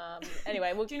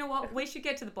 Anyway, Do you know what? We should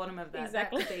get to the bottom of that.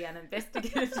 Exactly. That could be an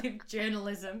investigative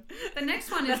journalism. The next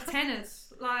one is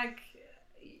tennis. Like,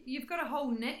 you've got a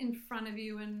whole net in front of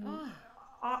you, and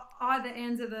either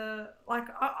ends of the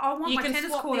I want You my can tennis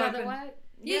swap court the open. other way.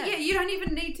 Yeah, you don't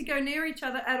even need to go near each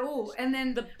other at all. And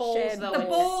then The balls, though. the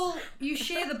ball, you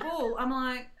share the ball. I'm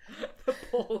like, The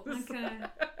balls. okay.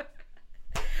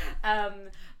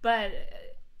 But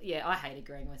yeah, I hate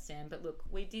agreeing with Sam. But look,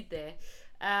 we did there.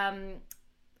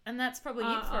 And that's probably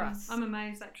it for us. I'm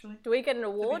amazed, actually. do we get an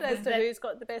award as to fair. who's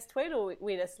got the best tweet, or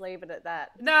we just leave it at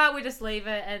that? No, we just leave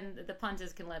it, and the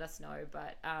punters can let us know.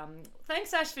 But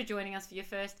thanks, Ash, for joining us for your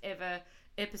first ever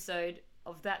episode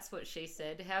of That's What She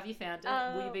Said. How have you found it?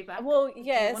 Will you be back? Well, Do you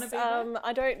yes. wanna be back?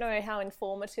 I don't know how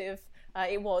informative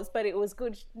it was, but it was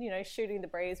good, shooting the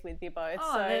breeze with you both.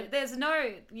 Oh, so there's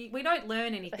no... We don't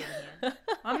learn anything here.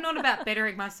 I'm not about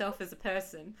bettering myself as a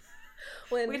person.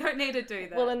 We don't need to do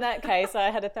that. Well, in that case,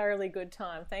 I had a thoroughly good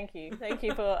time. Thank you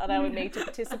for allowing me to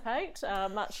participate.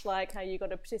 Much like how you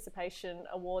got a participation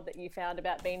award that you found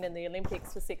about being in the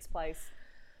Olympics for 6th place.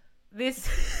 This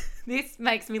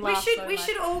makes me laugh so We much.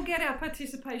 should all get our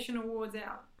participation awards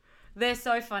out. They're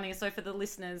so funny. So for the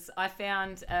listeners, I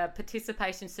found a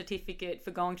participation certificate for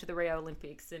going to the Rio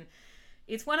Olympics, and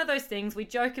it's one of those things we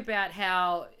joke about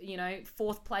how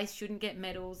 4th place shouldn't get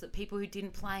medals, that people who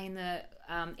didn't play in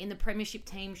the premiership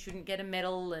team shouldn't get a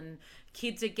medal, and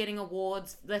kids are getting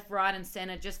awards left, right, and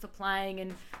centre just for playing.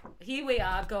 And here we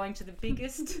are going to the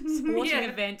biggest sporting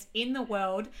event in the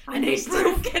world, and you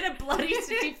still get a bloody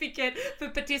certificate for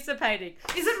participating.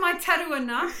 Isn't my tattoo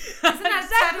enough? Isn't that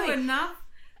Exactly. tattoo enough?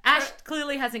 Ash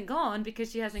clearly hasn't gone because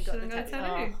she hasn't got the Shouldn't got a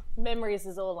tattoo. tattoo. Memories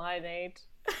is all I need.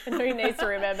 And who needs to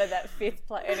remember that 5th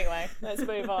place? Anyway, let's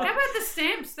move on. How about the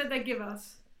stamps that they give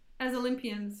us as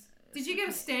Olympians? Did you get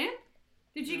a stamp?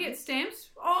 Did you get stamps?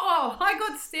 Oh, I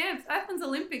got stamps. Athens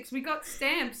Olympics, we got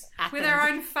stamps with our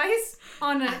own face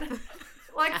on it.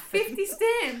 Like 50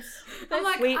 stamps. I'm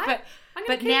like, Sweet, I'm but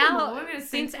gonna keep them all. now I'm gonna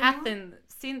since send them all. Athens,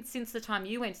 since the time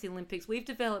you went to the Olympics, we've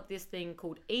developed this thing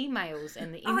called emails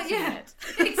and the Oh, yeah, internet.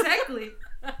 exactly.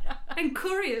 And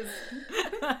couriers.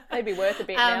 They'd be worth a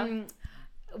bit now.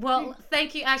 Well,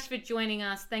 thank you, Ash, for joining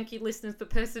us. Thank you, listeners, for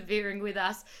persevering with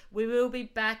us. We will be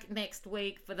back next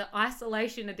week for the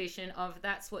isolation edition of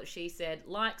That's What She Said.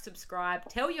 Like, subscribe,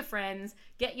 tell your friends,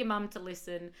 get your mum to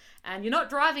listen. And you're not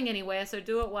driving anywhere, so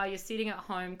do it while you're sitting at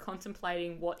home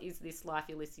contemplating what is this life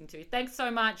you're listening to. Thanks so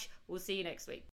much. We'll see you next week.